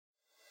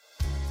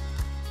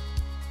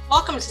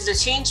Welcome to the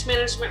Change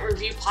Management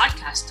Review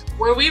podcast,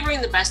 where we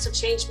bring the best of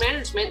change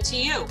management to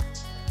you.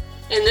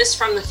 In this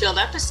From the Field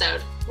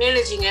episode,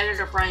 Managing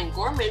Editor Brian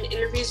Gorman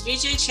interviews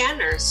Vijay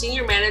Chander,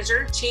 Senior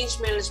Manager, Change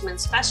Management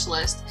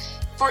Specialist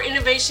for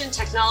Innovation,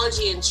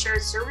 Technology, and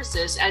Shared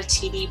Services at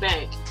TD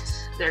Bank.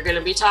 They're going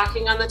to be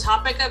talking on the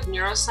topic of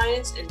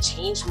neuroscience and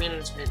change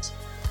management.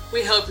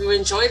 We hope you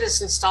enjoy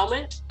this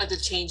installment of the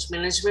Change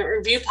Management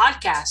Review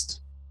podcast.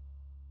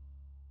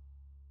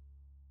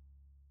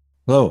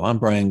 Hello, I'm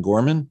Brian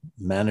Gorman,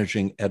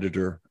 Managing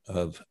Editor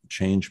of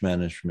Change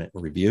Management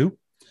Review.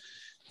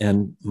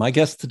 And my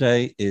guest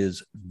today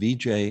is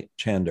Vijay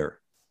Chander.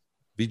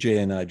 Vijay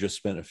and I just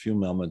spent a few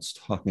moments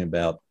talking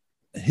about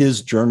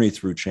his journey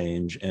through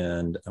change,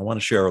 and I want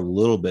to share a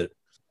little bit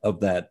of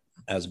that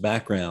as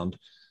background.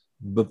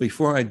 But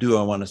before I do,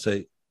 I want to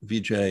say,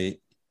 Vijay,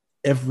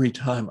 every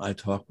time I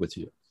talk with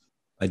you,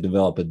 I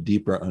develop a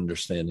deeper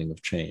understanding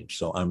of change.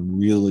 So I'm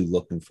really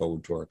looking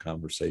forward to our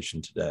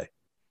conversation today.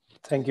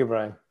 Thank you,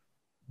 Brian.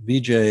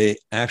 Vijay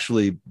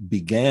actually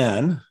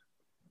began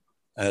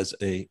as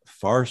a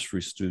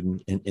forestry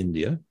student in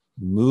India,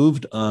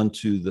 moved on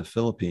to the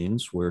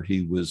Philippines, where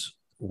he was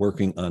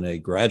working on a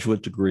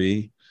graduate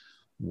degree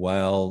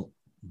while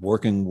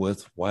working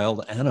with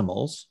wild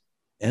animals,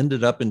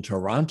 ended up in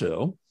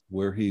Toronto,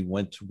 where he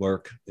went to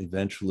work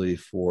eventually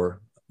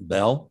for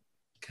Bell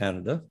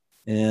Canada.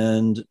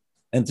 And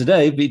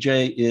today,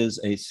 Vijay is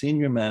a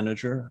senior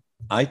manager,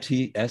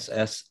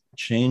 ITSS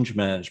change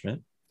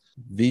management.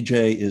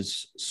 Vijay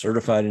is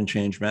certified in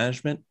change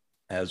management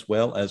as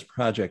well as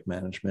project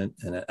management.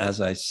 And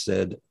as I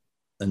said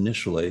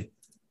initially,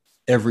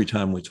 every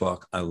time we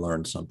talk, I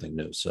learn something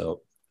new.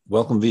 So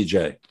welcome,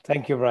 Vijay.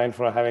 Thank you, Brian,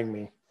 for having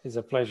me. It's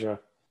a pleasure.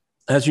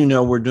 As you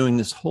know, we're doing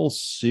this whole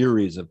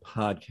series of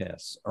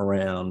podcasts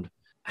around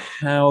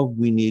how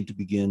we need to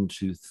begin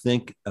to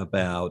think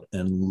about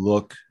and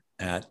look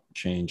at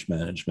change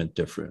management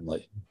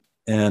differently.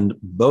 And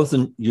both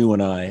you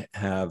and I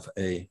have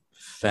a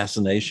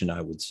fascination, I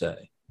would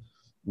say,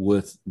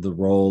 with the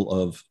role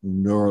of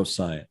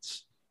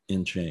neuroscience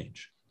in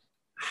change.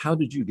 How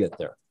did you get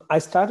there? I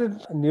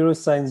started a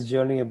neuroscience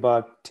journey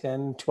about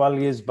 10, 12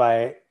 years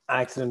by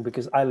accident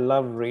because I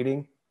love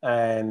reading.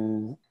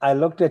 And I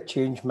looked at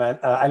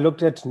I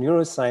looked at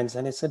neuroscience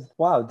and I said,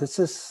 wow, this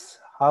is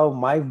how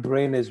my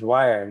brain is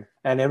wired.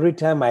 And every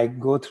time I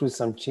go through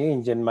some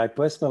change in my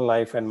personal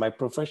life and my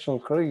professional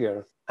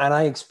career, and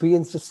I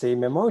experienced the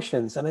same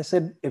emotions. And I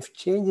said, if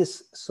change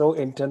is so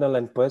internal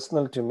and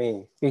personal to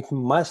me, it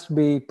must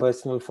be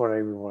personal for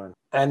everyone.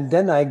 And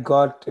then I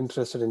got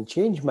interested in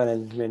change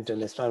management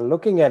and I started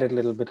looking at it a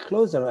little bit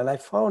closer. And I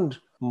found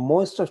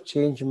most of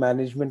change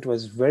management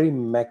was very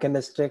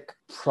mechanistic,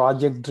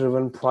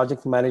 project-driven,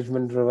 project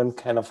management-driven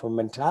kind of a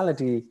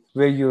mentality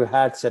where you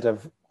had set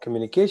of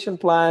communication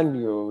plan,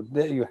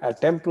 you had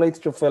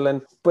templates to fill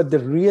in, but the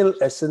real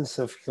essence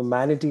of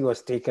humanity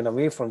was taken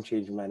away from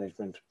change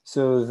management.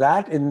 So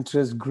that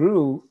interest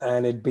grew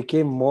and it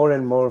became more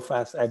and more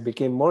I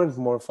became more and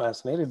more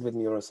fascinated with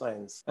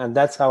neuroscience. And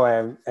that's how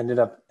I ended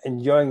up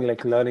enjoying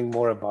learning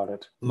more about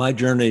it. My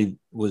journey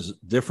was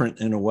different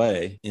in a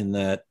way in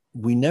that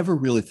we never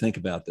really think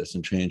about this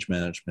in change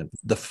management.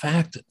 The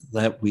fact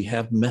that we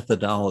have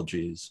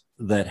methodologies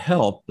that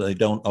help, they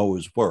don't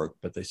always work,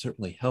 but they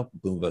certainly help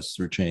move us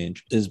through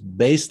change, is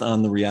based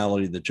on the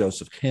reality that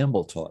Joseph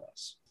Campbell taught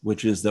us,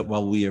 which is that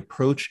while we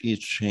approach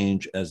each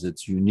change as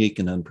it's unique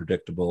and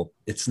unpredictable,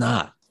 it's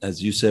not.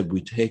 As you said,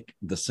 we take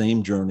the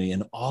same journey,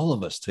 and all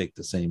of us take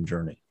the same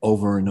journey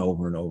over and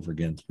over and over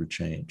again through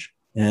change.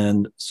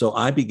 And so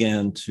I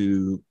began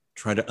to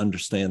try to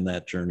understand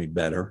that journey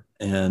better.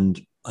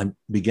 And I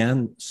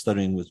began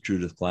studying with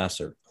Judith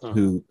Glasser,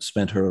 who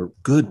spent her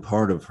good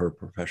part of her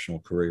professional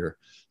career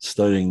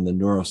studying the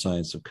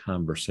neuroscience of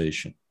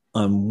conversation.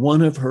 On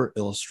one of her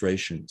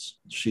illustrations,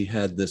 she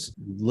had this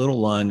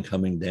little line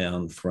coming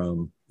down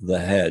from the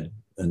head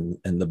and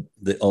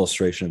the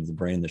illustration of the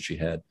brain that she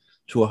had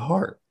to a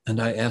heart.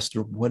 And I asked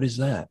her, what is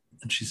that?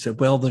 And she said,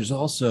 well, there's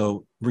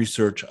also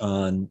research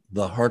on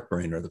the heart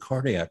brain or the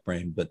cardiac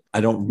brain, but I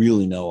don't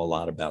really know a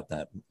lot about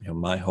that.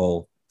 My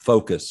whole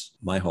focus,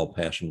 my whole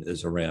passion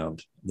is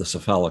around the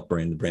cephalic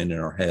brain, the brain in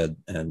our head,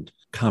 and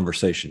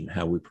conversation,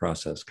 how we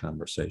process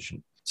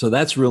conversation. So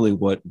that's really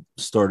what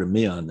started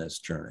me on this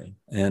journey.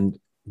 And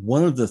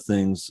one of the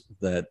things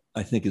that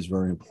I think is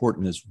very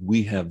important as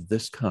we have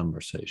this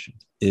conversation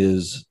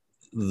is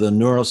the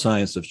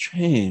neuroscience of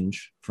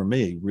change, for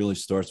me, really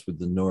starts with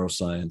the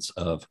neuroscience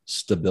of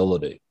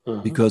stability,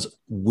 because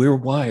we're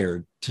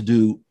wired to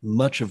do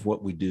much of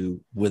what we do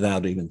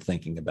without even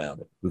thinking about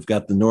it. We've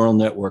got the neural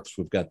networks,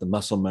 we've got the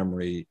muscle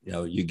memory.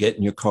 You get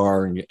in your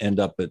car and you end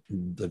up at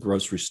the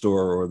grocery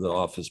store or the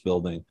office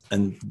building,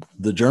 and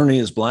the journey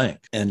is blank.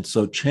 And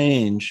so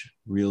change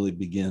really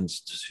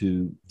begins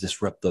to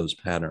disrupt those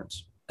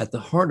patterns. At the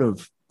heart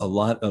of a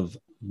lot of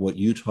what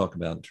you talk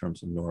about in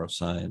terms of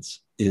neuroscience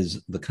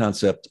is the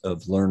concept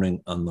of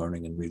learning,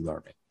 unlearning, and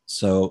relearning.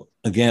 So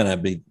again,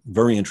 I'd be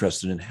very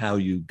interested in how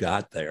you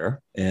got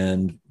there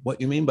and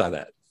what you mean by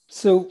that.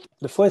 So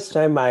the first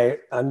time I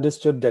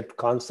understood that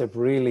concept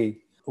really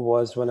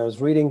was when I was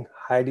reading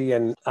Heidi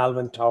and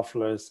Alvin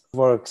Toffler's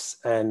works.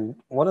 And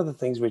one of the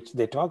things which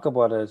they talk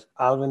about is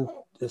Alvin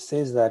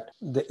says that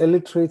the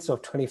illiterates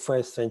of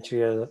 21st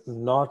century are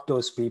not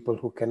those people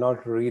who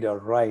cannot read or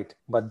write,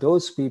 but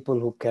those people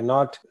who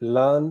cannot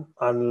learn,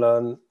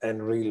 unlearn,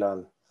 and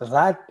relearn.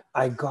 That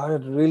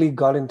really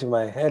got into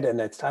my head,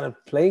 and I started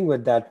playing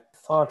with that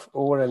thought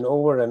over and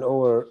over and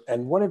over.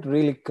 And what it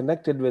really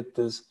connected with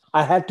is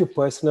I had to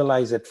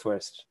personalize it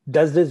first.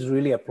 Does this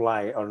really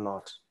apply or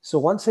not? So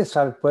once I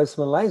started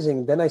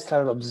personalizing, then I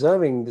started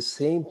observing the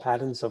same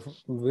patterns of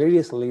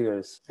various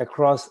leaders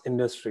across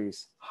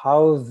industries,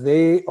 how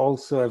they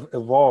also have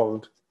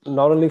evolved,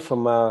 not only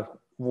from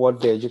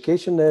what their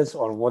education is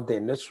or what the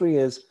industry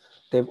is,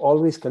 they've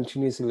always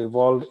continuously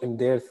evolved in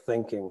their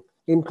thinking,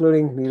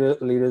 including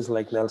leaders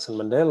like Nelson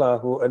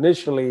Mandela, who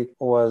initially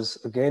was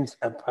against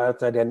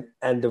apartheid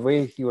and the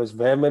way he was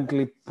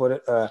vehemently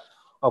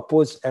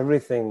opposed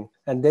everything.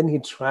 And then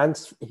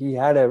he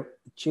had a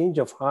change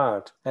of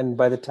heart. And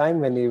by the time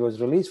when he was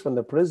released from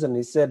the prison,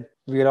 he said,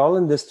 "We are all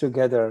in this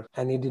together."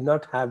 And he did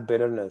not have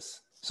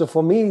bitterness. So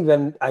for me,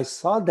 when I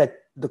saw that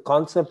the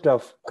concept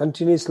of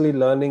continuously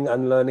learning,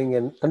 unlearning,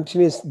 and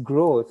continuous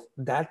growth,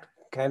 that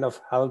kind of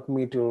helped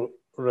me to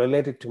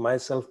relate it to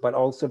myself, but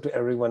also to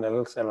everyone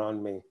else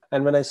around me.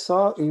 And when I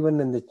saw even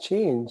in the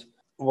change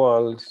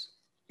world,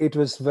 it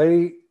was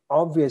very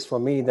obvious for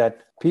me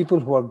that people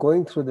who are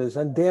going through this,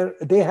 and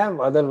they have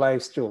other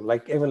lives too.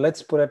 Like even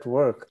let's put at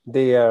work,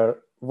 their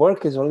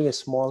work is only a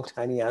small,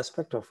 tiny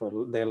aspect of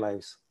their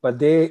lives. But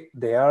they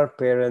are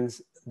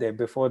parents.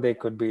 Before they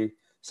could be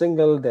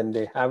single, then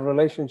they have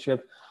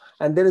relationship.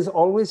 And there is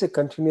always a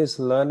continuous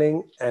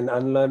learning and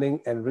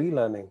unlearning and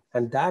relearning.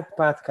 And that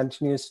path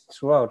continues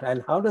throughout.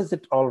 And how does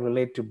it all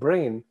relate to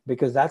brain?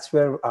 Because that's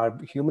where our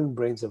human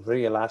brains are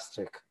very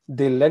elastic.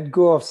 They let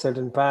go of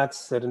certain paths,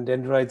 certain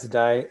dendrites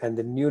die, and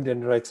the new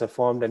dendrites are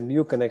formed and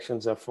new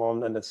connections are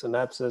formed and the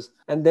synapses,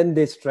 and then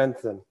they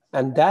strengthen.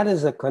 And that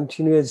is a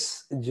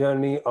continuous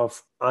journey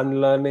of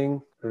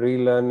unlearning,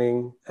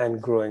 relearning,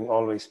 and growing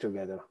always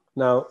together.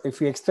 Now, if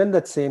we extend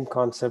that same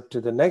concept to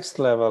the next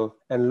level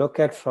and look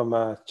at from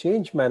a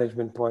change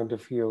management point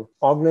of view,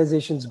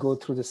 organizations go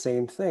through the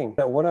same thing.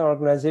 Now, what are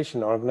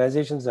organizations?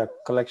 Organizations are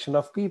a collection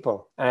of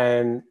people,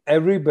 and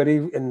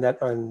everybody in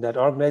that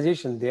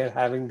organization, they're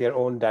having their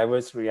own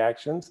diverse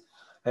reactions.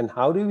 And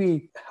how do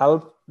we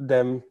help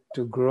them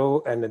to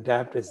grow and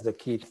adapt is the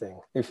key thing.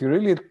 If you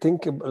really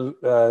think,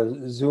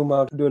 zoom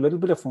out, do a little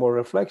bit of more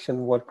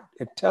reflection, what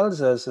it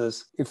tells us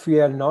is if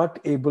we are not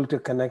able to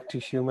connect to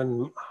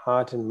human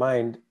heart and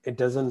mind, it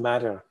doesn't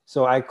matter.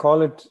 So I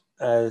call it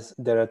as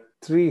there are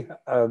three.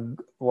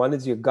 One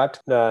is your gut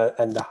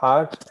and the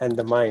heart and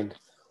the mind.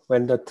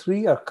 When the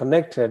three are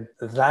connected,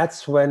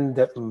 that's when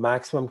the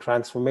maximum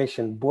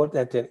transformation, both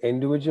at an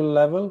individual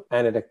level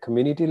and at a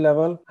community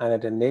level and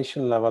at a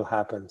nation level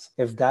happens.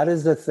 If that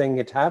is the thing,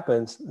 it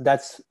happens.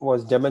 That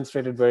was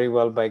demonstrated very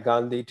well by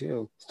Gandhi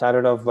too.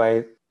 Started off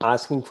by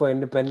asking for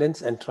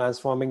independence and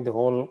transforming the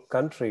whole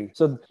country.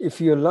 So if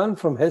you learn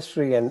from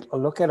history and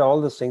look at all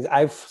those things,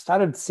 I've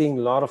started seeing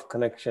a lot of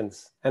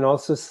connections and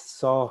also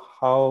saw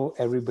how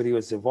everybody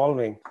was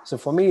evolving. So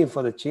for me,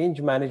 for the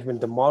change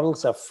management, the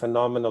models are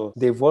phenomenal.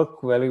 They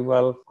work very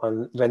well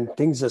on when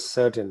things are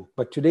certain.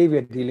 But today we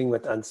are dealing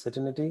with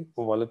uncertainty,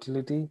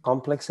 volatility,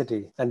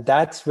 complexity. And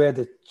that's where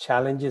the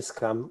challenges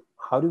come.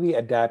 How do we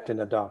adapt and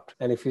adopt?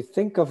 And if you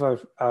think of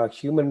our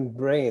human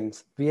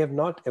brains, we have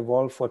not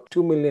evolved for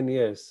 2 million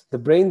years. The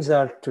brains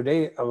are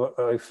today,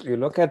 if you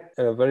look at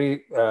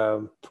very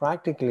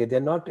practically, they're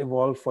not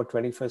evolved for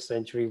 21st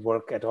century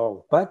work at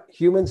all. But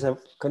humans have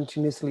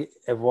continuously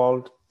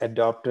evolved,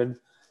 adopted,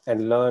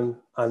 and learned,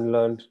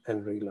 unlearned,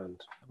 and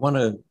relearned. I want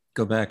to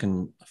go back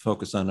and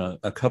focus on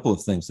a couple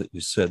of things that you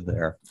said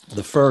there.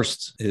 The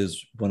first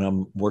is when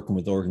I'm working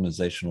with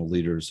organizational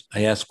leaders,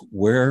 I ask,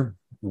 where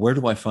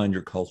do I find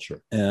your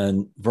culture?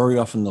 And very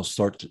often they'll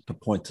start to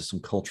point to some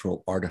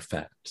cultural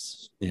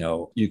artifacts. You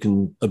know, you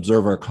can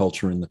observe our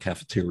culture in the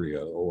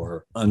cafeteria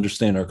or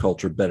understand our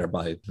culture better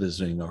by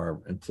visiting our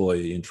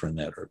employee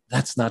intranet. Or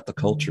that's not the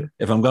culture.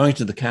 If I'm going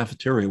to the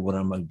cafeteria, what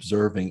I'm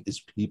observing is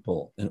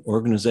people. And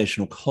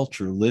organizational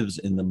culture lives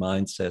in the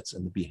mindsets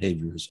and the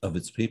behaviors of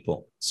its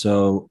people.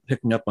 So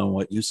picking up on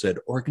what you said,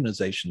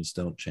 organizations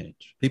don't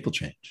change, people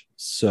change.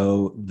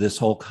 So this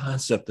whole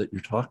concept that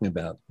you're talking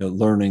about, you know,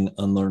 learning,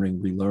 unlearning,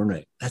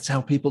 relearning, that's how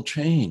people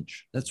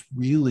change. That's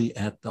really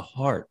at the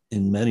heart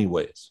in many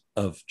ways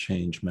of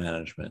change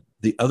management.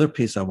 The other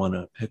piece I want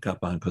to pick up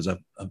on, because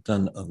I've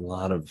done a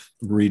lot of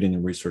reading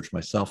and research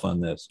myself on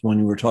this, when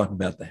you were talking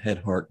about the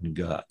head, heart, and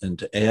gut, and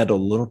to add a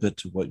little bit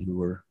to what you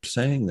were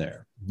saying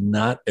there,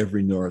 not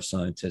every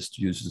neuroscientist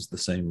uses the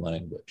same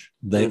language.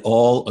 They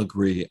all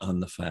agree on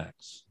the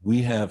facts.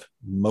 We have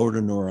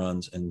motor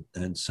neurons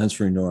and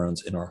sensory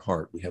neurons in our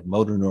heart. We have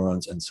motor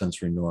neurons and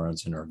sensory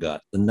neurons in our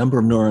gut. The number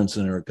of neurons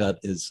in our gut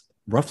is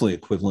roughly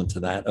equivalent to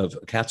that of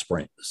a cat's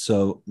brain.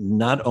 So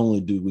not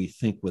only do we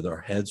think with our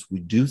heads, we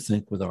do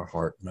think with our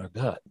heart and our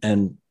gut.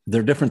 And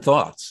They're different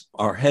thoughts.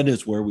 Our head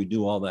is where we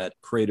do all that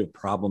creative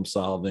problem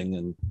solving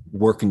and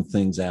working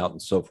things out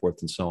and so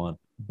forth and so on.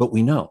 But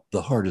we know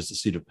the heart is the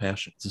seat of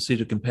passion. It's the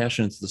seat of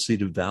compassion. It's the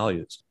seat of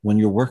values. When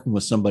you're working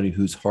with somebody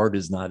whose heart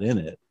is not in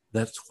it,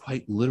 that's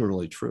quite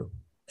literally true.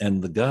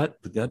 And the gut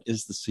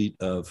is the seat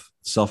of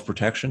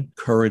self-protection,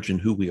 courage, and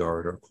who we are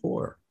at our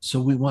core.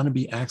 So we want to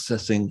be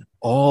accessing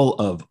all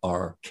of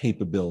our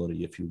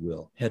capability, if you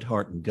will, head,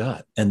 heart, and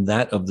gut, and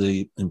that of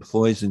the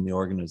employees in the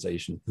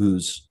organization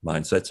whose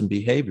mindsets and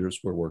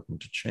behaviors we're working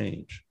to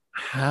change.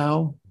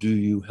 How do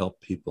you help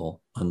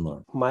people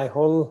unlearn? My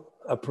whole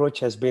approach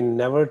has been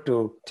never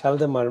to tell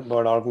them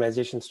about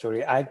organization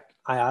story. I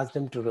ask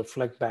them to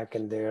reflect back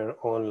in their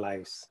own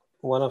lives.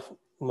 One of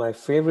my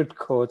favorite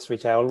quotes,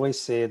 which I always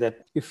say,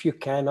 that if you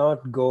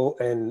cannot go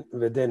in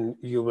within,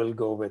 you will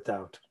go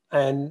without.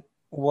 And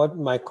what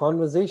my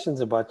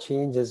conversations about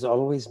change has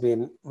always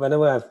been,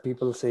 whenever I have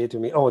people say to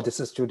me, oh, this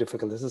is too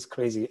difficult, this is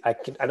crazy, I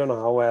don't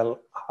know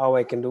how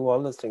I can do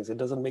all those things, it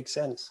doesn't make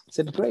sense. I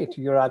said, great,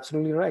 you're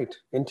absolutely right.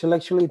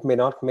 Intellectually, it may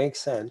not make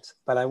sense,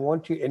 but I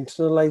want you to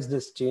internalize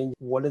this change.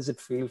 What does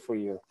it feel for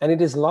you? And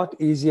it is a lot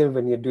easier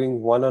when you're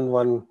doing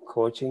one-on-one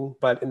coaching,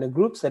 but in a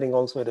group setting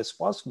also it is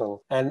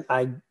possible. And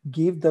I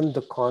give them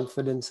the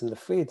confidence and the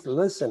faith.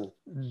 Listen,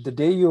 the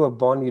day you were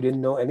born, you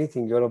didn't know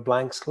anything. You're a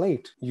blank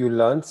slate. You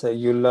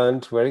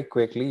learned very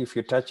quickly. If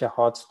you touch a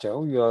hot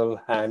stove,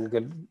 your hand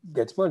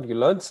gets burnt. You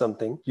learned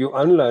something. You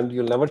unlearned.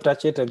 You'll never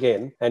touch it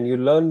again. And you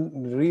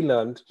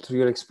relearned through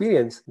your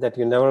experience that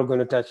you're never going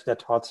to touch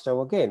that hot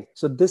stove again.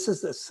 So this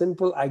is a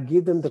simple, I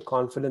give them the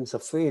confidence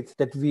of faith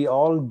that we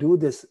all do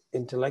this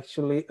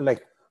intellectually.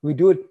 Like we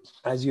do it,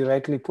 as you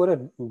rightly put it,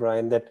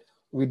 Brian, that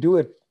we do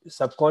it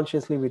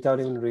subconsciously without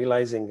even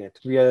realizing it.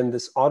 We are in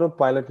this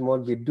autopilot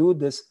mode. We do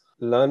this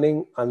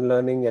learning,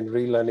 unlearning, and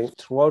relearning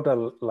throughout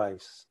our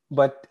lives.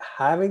 But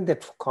having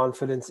that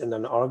confidence in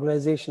an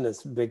organization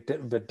is a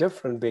bit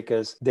different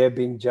because they're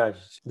being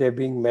judged. They're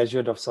being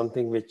measured of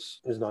something which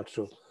is not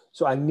true.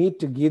 So I need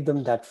to give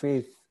them that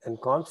faith and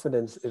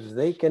confidence. If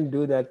they can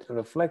do that,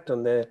 reflect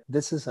on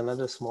this is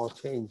another small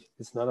change.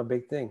 It's not a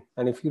big thing.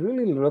 And if you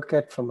really look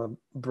at from a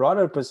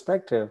broader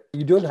perspective,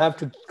 you don't have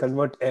to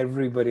convert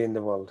everybody in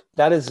the world.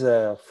 That is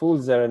a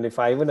fool's errand. If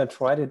I even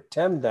try to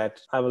attempt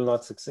that, I will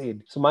not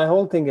succeed. So my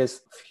whole thing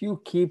is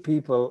few key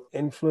people,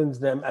 influence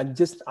them and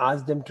just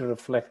ask them to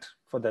reflect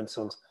for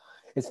themselves.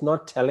 It's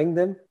not telling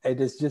them,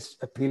 it is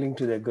just appealing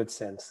to their good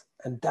sense.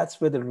 And that's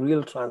where the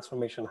real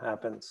transformation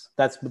happens.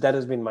 That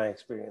has been my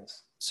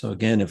experience. So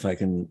again, if I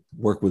can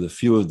work with a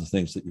few of the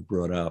things that you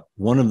brought up,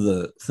 one of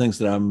the things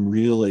that I'm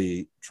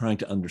really trying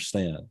to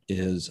understand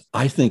is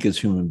I think as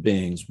human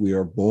beings, we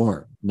are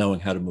born knowing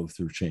how to move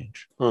through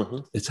change. Mm-hmm.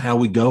 It's how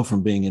we go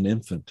from being an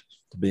infant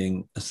to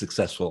being a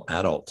successful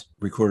adult.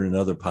 Recorded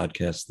another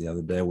podcast the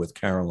other day with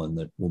Carolyn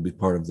that will be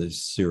part of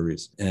this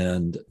series.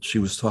 And she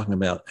was talking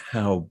about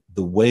how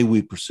the way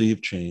we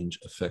perceive change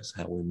affects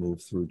how we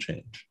move through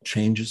change.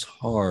 Change is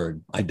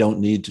hard. I don't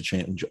need to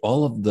change.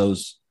 All of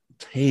those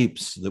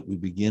tapes that we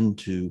begin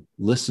to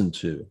listen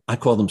to, I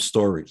call them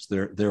stories.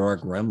 They're our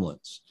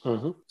gremlins.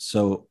 Mm-hmm.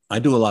 So I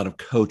do a lot of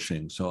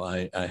coaching. So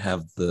I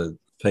have the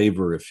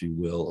favor, if you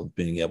will, of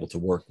being able to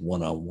work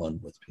one-on-one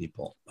with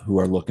people who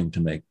are looking to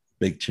make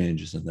big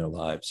changes in their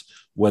lives,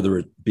 whether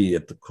it be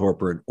at the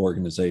corporate,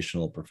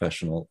 organizational,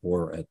 professional,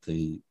 or at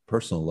the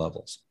personal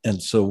levels. And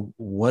so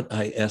what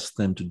I ask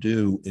them to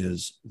do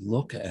is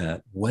look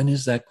at, when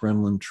is that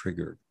gremlin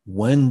triggered?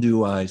 When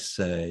do I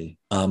say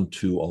I'm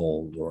too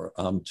old or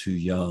I'm too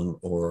young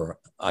or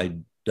I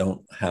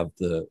don't have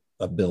the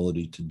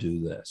ability to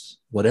do this?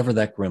 Whatever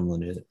that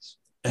gremlin is.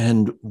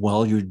 And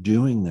while you're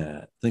doing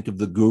that, think of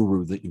the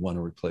guru that you want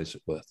to replace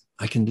it with.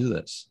 I can do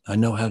this. I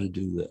know how to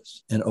do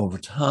this. And over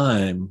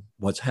time,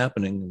 what's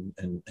happening,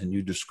 and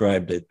you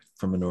described it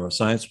from a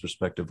neuroscience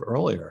perspective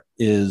earlier,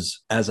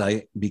 is as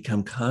I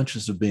become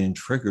conscious of being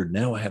triggered,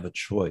 now I have a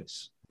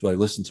choice. Do I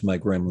listen to my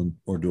gremlin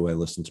or do I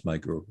listen to my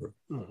guru?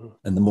 Mm-hmm.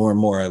 And the more and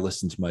more I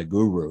listen to my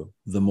guru,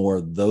 the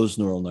more those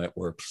neural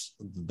networks,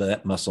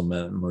 that muscle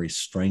memory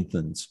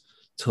strengthens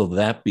till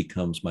that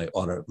becomes my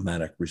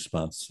automatic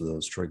response to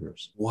those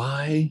triggers.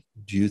 Why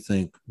do you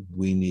think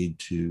we need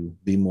to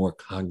be more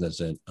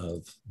cognizant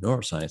of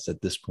neuroscience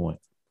at this point?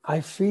 I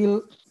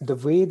feel the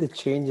way the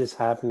change is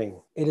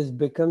happening, it has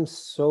become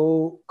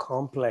so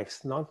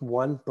complex. Not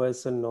one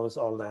person knows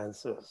all the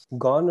answers.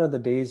 Gone are the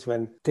days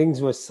when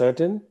things were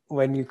certain,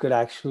 when you could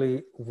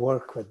actually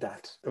work with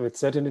that. With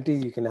certainty,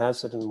 you can have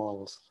certain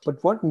models.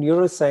 But what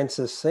neuroscience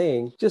is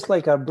saying, just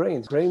like our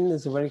brain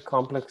is a very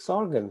complex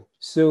organ.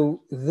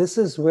 So this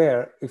is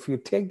where, if you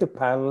take the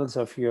parallels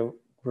of your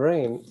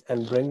brain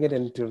and bring it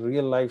into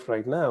real life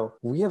right now,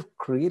 we have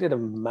created a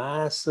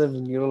massive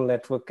neural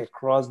network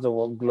across the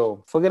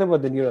globe. Forget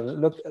about the neural,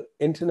 look,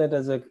 internet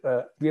as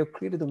we have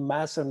created a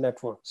massive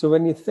network. So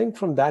when you think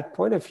from that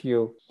point of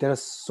view, there are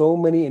so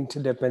many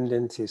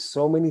interdependencies,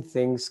 so many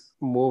things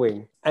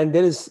moving. And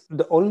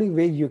the only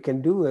way you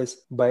can do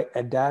is by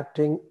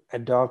adapting,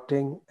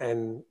 adopting,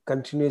 and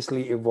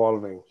continuously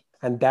evolving.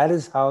 And that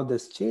is how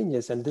this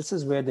changes. And this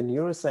is where the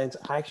neuroscience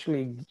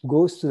actually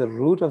goes to the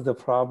root of the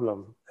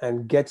problem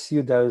and gets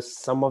you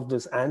some of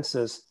those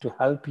answers to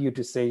help you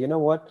to say, you know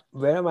what,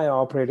 where am I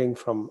operating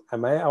from?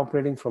 Am I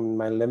operating from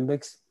my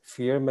limbic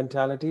fear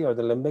mentality or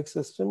the limbic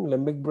system,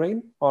 limbic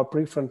brain, or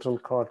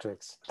prefrontal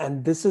cortex?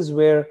 And this is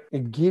where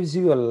it gives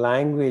you a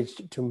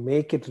language to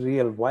make it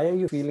real. Why are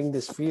you feeling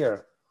this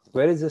fear?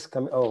 Where is this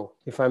coming? Oh,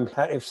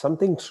 if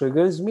something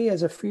triggers me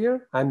as a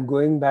fear, I'm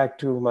going back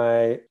to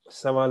my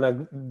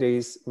savanna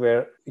days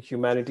where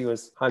humanity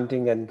was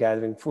hunting and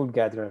gathering, food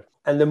gatherer.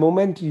 And the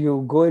moment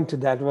you go into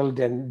that world,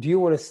 then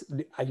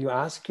you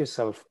ask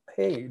yourself,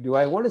 hey, do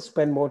I want to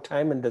spend more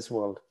time in this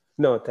world?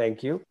 No,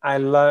 thank you.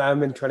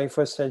 I'm in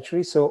 21st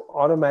century. So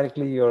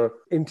automatically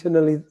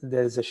internally,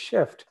 there's a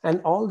shift,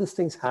 and all these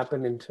things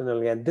happen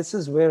internally. And this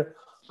is where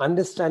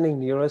understanding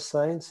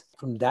neuroscience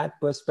from that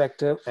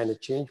perspective and a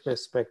change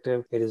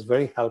perspective, it is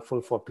very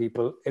helpful for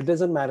people. It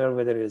doesn't matter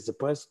whether it is a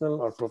personal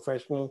or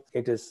professional.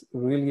 It is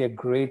really a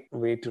great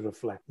way to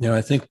reflect.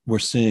 I think we're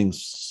seeing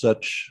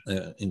such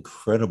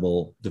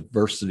incredible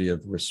diversity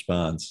of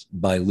response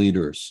by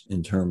leaders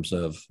in terms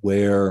of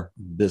where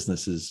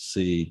businesses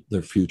see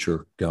their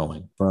future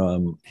going.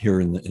 From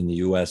here in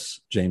the US,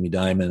 Jamie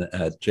Dimon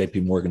at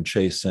JP Morgan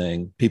Chase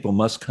saying people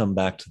must come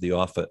back to the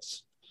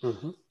office.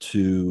 Mm-hmm.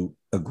 To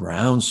a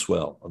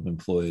groundswell of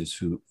employees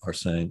who are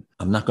saying,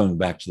 I'm not going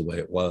back to the way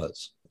it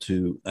was.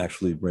 To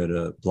actually read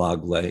a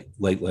blog late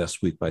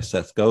last week by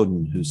Seth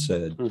Godin, who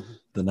said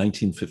the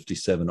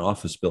 1957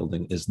 office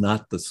building is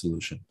not the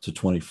solution to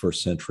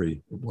 21st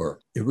century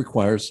work. It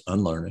requires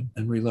unlearning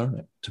and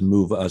relearning to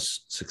move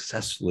us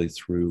successfully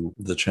through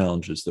the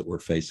challenges that we're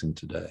facing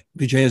today.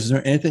 Vijay, is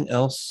there anything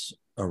else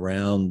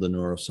around the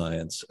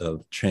neuroscience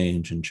of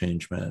change and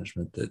change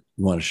management that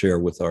you want to share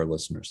with our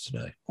listeners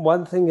today?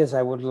 One thing is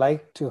I would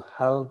like to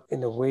help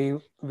in a way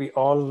we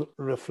all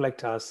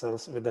reflect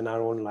ourselves within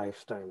our own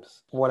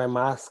lifetimes. What I'm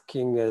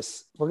asking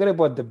is, forget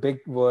about the big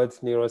words,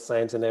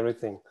 neuroscience and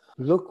everything.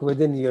 Look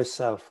within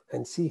yourself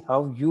and see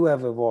how you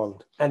have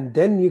evolved. And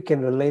then you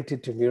can relate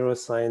it to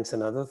neuroscience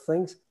and other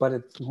things.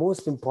 But the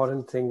most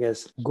important thing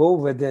is go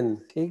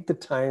within, take the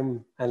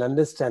time and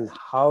understand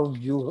how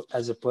you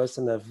as a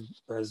person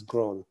has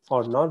grown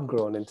or not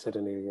grown in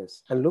certain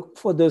areas. And look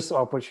for this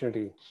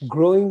opportunity.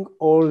 Growing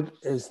old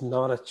is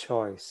not a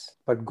choice,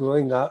 but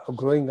growing up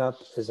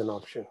is an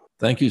option.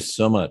 Thank you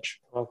so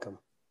much. Welcome.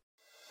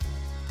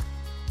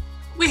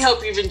 We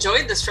hope you've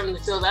enjoyed this From the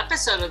Field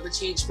episode of the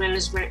Change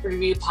Management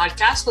Review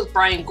podcast with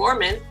Brian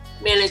Gorman,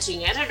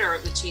 managing editor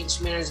of the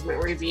Change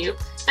Management Review,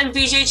 and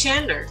Vijay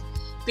Chander.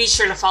 Be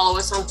sure to follow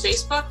us on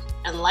Facebook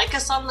and like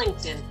us on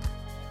LinkedIn.